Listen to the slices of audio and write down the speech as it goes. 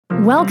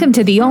Welcome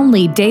to the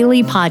only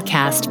daily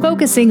podcast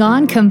focusing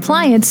on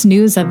compliance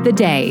news of the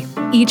day.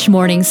 Each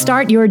morning,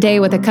 start your day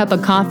with a cup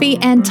of coffee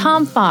and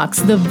Tom Fox,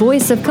 the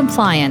voice of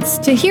compliance,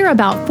 to hear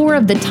about 4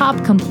 of the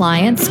top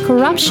compliance,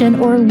 corruption,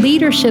 or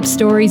leadership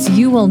stories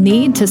you will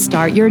need to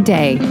start your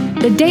day.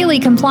 The Daily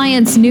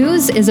Compliance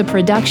News is a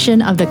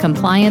production of the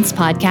Compliance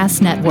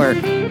Podcast Network.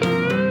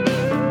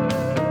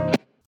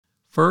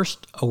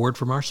 First, a word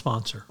from our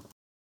sponsor.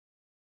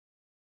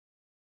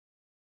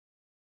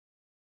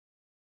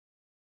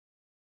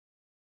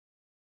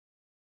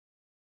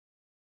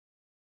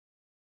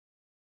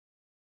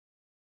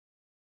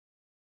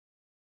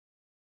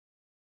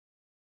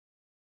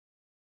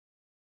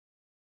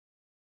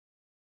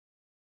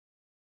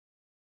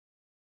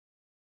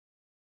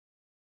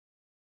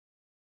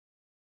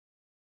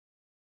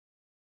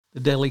 The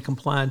Daily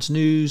Compliance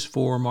News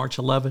for March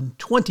 11,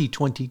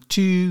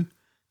 2022,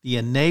 the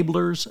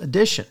Enablers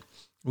Edition.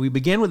 We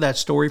begin with that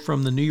story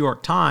from the New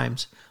York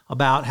Times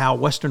about how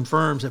Western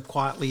firms have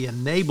quietly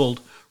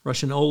enabled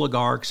Russian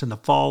oligarchs and the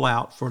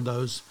fallout for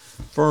those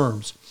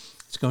firms.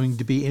 It's going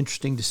to be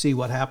interesting to see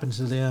what happens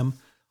to them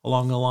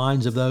along the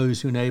lines of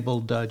those who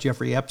enabled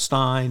Jeffrey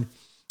Epstein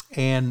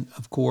and,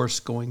 of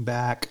course, going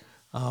back,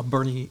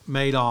 Bernie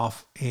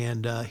Madoff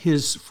and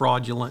his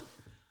fraudulent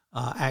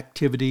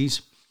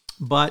activities.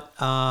 But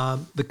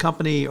the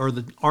company or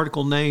the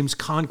article names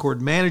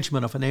Concord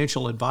Management, a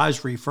financial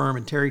advisory firm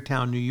in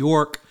Tarrytown, New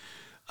York,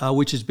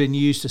 which has been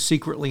used to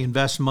secretly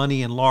invest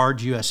money in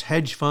large U.S.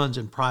 hedge funds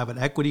and private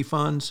equity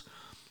funds.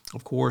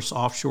 Of course,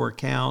 offshore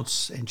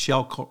accounts and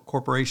shell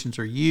corporations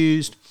are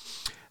used.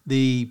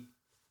 There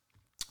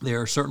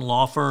are certain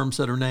law firms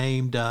that are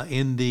named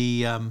in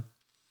the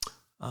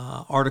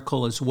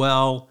article as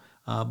well,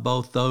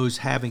 both those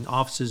having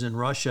offices in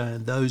Russia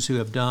and those who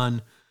have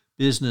done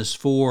business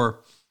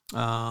for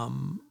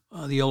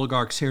the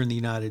oligarchs here in the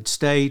United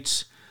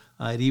States.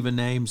 It even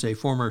names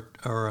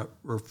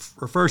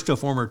refers to a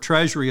former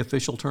Treasury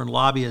official turned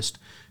lobbyist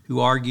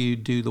who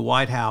argued to the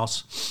White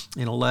House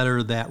in a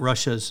letter that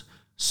Russia's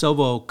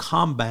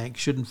Sovcombank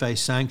shouldn't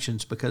face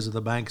sanctions because of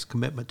the bank's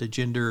commitment to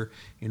gender,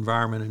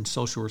 environment, and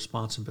social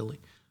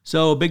responsibility.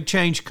 So a big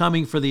change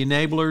coming for the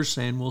enablers,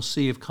 and we'll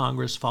see if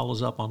Congress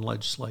follows up on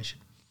legislation.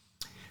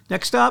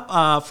 Next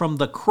up, from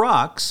The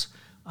Crux,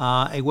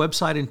 a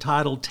website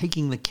entitled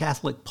Taking the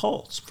Catholic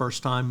Pulse,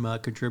 first-time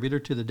contributor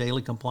to the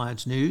Daily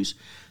Compliance News.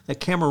 The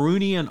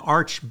Cameroonian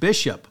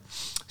Archbishop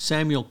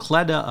Samuel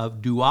Kleda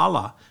of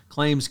Douala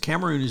claims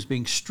Cameroon is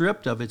being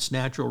stripped of its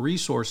natural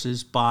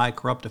resources by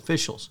corrupt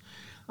officials.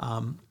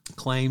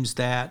 Claims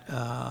that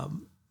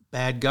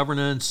bad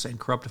governance and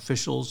corrupt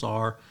officials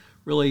are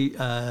really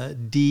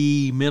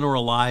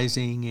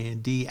demineralizing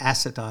and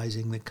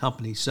de-assetizing the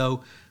country.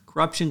 So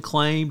corruption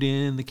claimed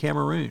in the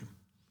Cameroon.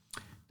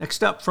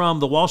 Next up from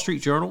the Wall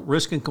Street Journal,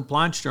 Risk and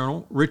Compliance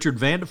Journal, Richard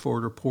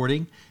Vandeford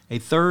reporting a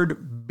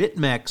third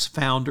BitMEX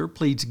founder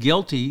pleads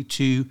guilty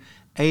to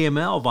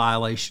AML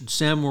violations.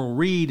 Samuel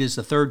Reed is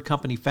the third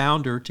company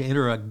founder to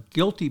enter a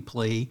guilty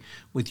plea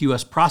with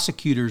U.S.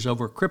 prosecutors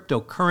over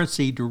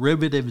cryptocurrency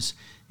derivatives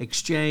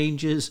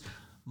exchanges,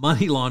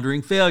 money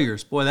laundering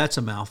failures. Boy, that's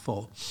a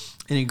mouthful.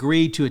 And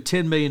agreed to a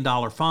 $10 million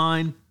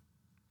fine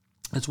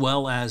as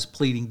well as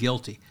pleading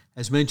guilty.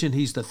 As mentioned,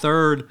 he's the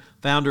third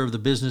founder of the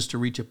business to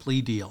reach a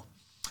plea deal.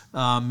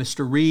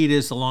 Mr. Reed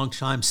is the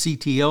longtime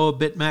CTO of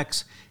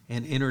BitMEX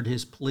and entered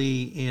his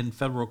plea in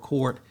federal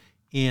court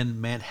in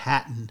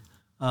Manhattan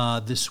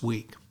this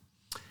week.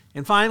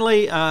 And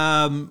finally,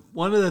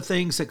 one of the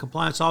things that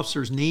compliance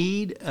officers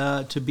need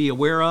to be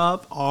aware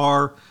of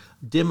are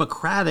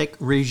democratic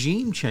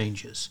regime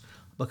changes,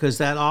 because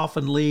that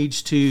often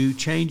leads to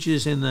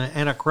changes in the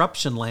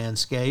anti-corruption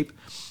landscape.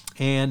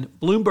 And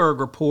Bloomberg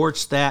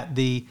reports that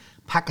the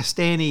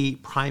Pakistani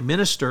Prime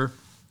Minister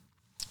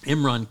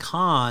Imran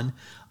Khan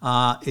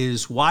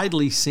is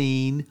widely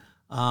seen,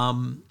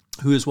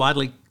 who is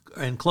widely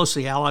and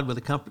closely allied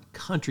with the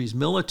country's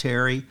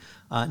military,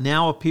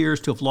 now appears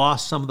to have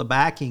lost some of the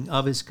backing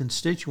of his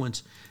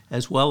constituents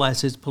as well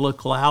as his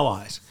political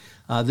allies.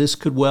 This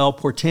could well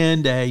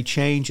portend a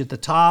change at the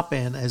top,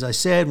 and as I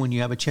said, when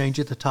you have a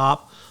change at the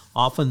top,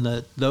 often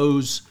the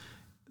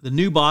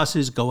new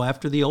bosses go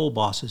after the old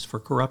bosses for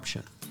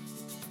corruption.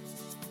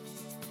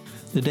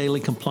 The Daily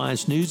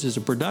Compliance News is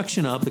a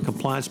production of the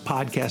Compliance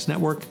Podcast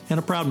Network and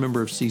a proud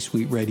member of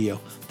C-Suite Radio.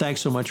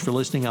 Thanks so much for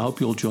listening. I hope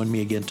you'll join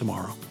me again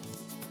tomorrow.